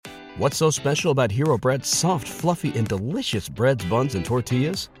What's so special about Hero Bread's soft, fluffy, and delicious breads, buns, and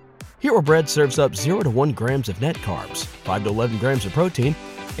tortillas? Hero Bread serves up 0 to 1 grams of net carbs, 5 to 11 grams of protein,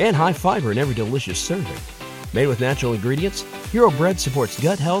 and high fiber in every delicious serving. Made with natural ingredients, Hero Bread supports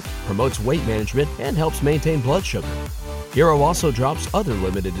gut health, promotes weight management, and helps maintain blood sugar. Hero also drops other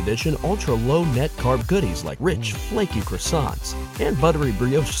limited edition ultra-low net carb goodies like rich, flaky croissants and buttery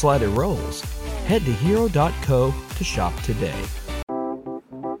brioche slider rolls. Head to hero.co to shop today.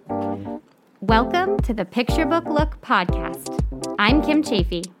 Welcome to the Picture Book Look podcast. I'm Kim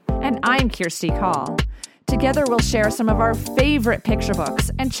Chafee. And I'm Kirsty Call. Together we'll share some of our favorite picture books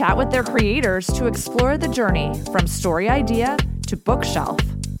and chat with their creators to explore the journey from story idea to bookshelf.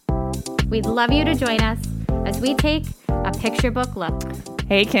 We'd love you to join us as we take a picture book look.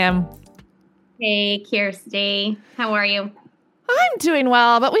 Hey, Kim. Hey, Kirsty. How are you? I'm doing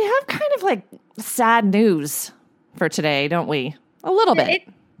well, but we have kind of like sad news for today, don't we? A little bit.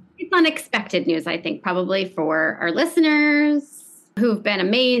 It's unexpected news, I think, probably for our listeners who've been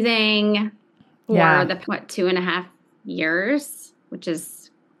amazing for the 2.5 years, which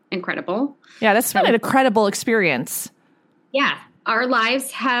is incredible. Yeah, that's been an incredible experience. Yeah. Our lives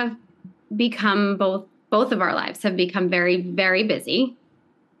have become, both of our lives have become very, very busy.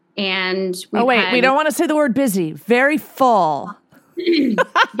 And we don't want to say the word busy. Very full. You're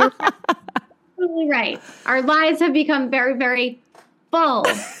absolutely right. Our lives have become very, very full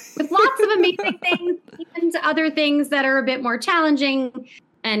with lots of amazing things and other things that are a bit more challenging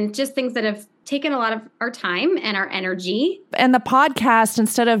and just things that have taken a lot of our time and our energy. And the podcast,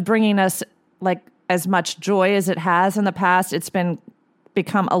 instead of bringing us like as much joy as it has in the past, it's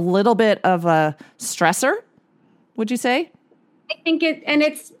become a little bit of a stressor, would you say? I think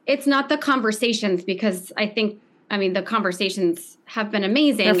it's not the conversations, because the conversations have been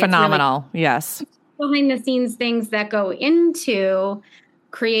amazing. They're phenomenal. Really yes. Behind the scenes things that go into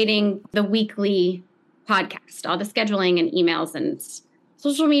creating the weekly podcast, all the scheduling and emails and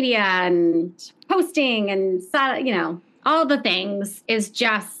social media and posting and, all the things has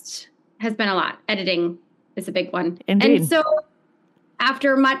been a lot. Editing is a big one. Indeed. And so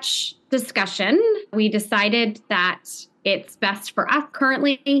after much discussion, we decided that it's best for us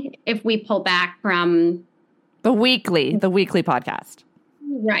currently if we pull back from the weekly podcast.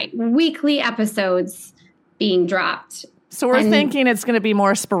 Right. Weekly episodes being dropped. So we're thinking it's going to be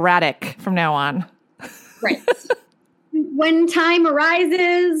more sporadic from now on. Right. When time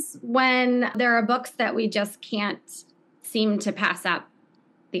arises, when there are books that we just can't seem to pass up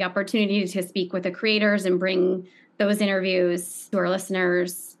the opportunity to speak with the creators and bring those interviews to our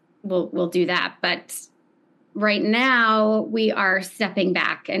listeners, we'll do that. But right now we are stepping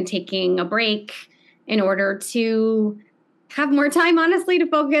back and taking a break in order to have more time, honestly, to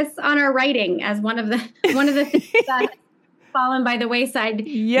focus on our writing as one of the things that has fallen by the wayside.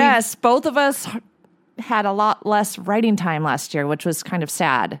 Yes, both of us had a lot less writing time last year, which was kind of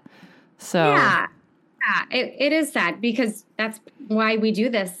sad. So yeah, it is sad, because that's why we do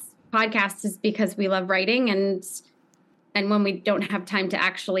this podcast, is because we love writing, and when we don't have time to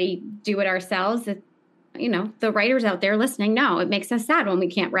actually do it ourselves, the writers out there listening know it makes us sad when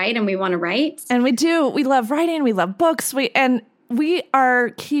we can't write and we want to write. And we do. We love writing. We love books. We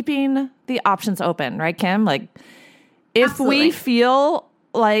are keeping the options open, right, Kim? Like, if Absolutely. we feel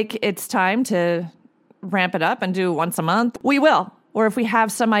like it's time to ramp it up and do once a month, we will. Or if we have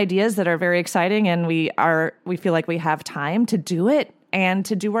some ideas that are very exciting and we feel like we have time to do it and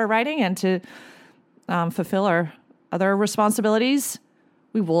to do our writing and to fulfill our other responsibilities,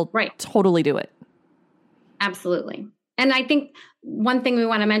 we will totally do it. Absolutely. And I think one thing we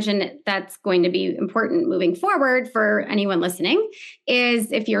want to mention that's going to be important moving forward for anyone listening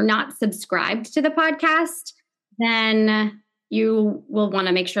is, if you're not subscribed to the podcast, then you will want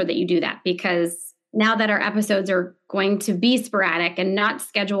to make sure that you do that, because now that our episodes are going to be sporadic and not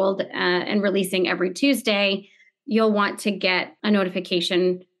scheduled and releasing every Tuesday, you'll want to get a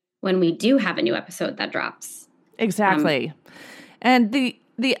notification when we do have a new episode that drops. Exactly. And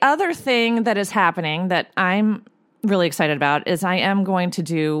the other thing that is happening that I'm really excited about is I am going to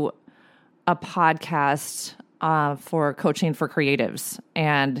do a podcast for coaching for creatives.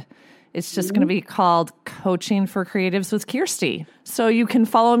 And it's just going to be called Coaching for Creatives with Kirsty. So you can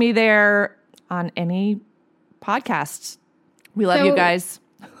follow me there on any podcasts. We love you guys.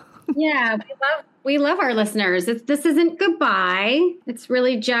 Yeah, we love our listeners. This isn't goodbye. It's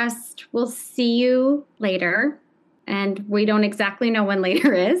really just, we'll see you later. And we don't exactly know when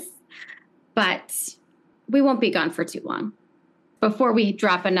later is, but we won't be gone for too long before we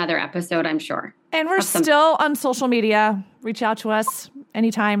drop another episode, I'm sure. And we're still on social media. Reach out to us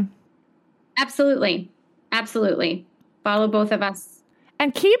anytime. Absolutely. Absolutely. Follow both of us.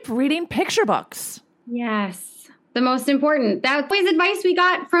 And keep reading picture books. Yes. The most important. That's always advice we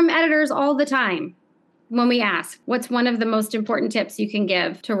got from editors all the time when we ask, what's one of the most important tips you can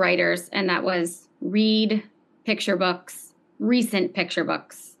give to writers? And that was read picture books, recent picture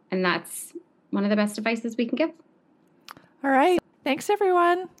books. And that's one of the best advices we can give. All right. Thanks,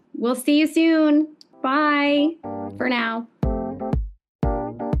 everyone. We'll see you soon. Bye for now.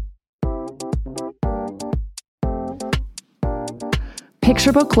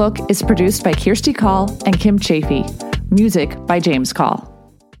 Picture Book Look is produced by Kirsty Call and Kim Chafee. Music by James Call.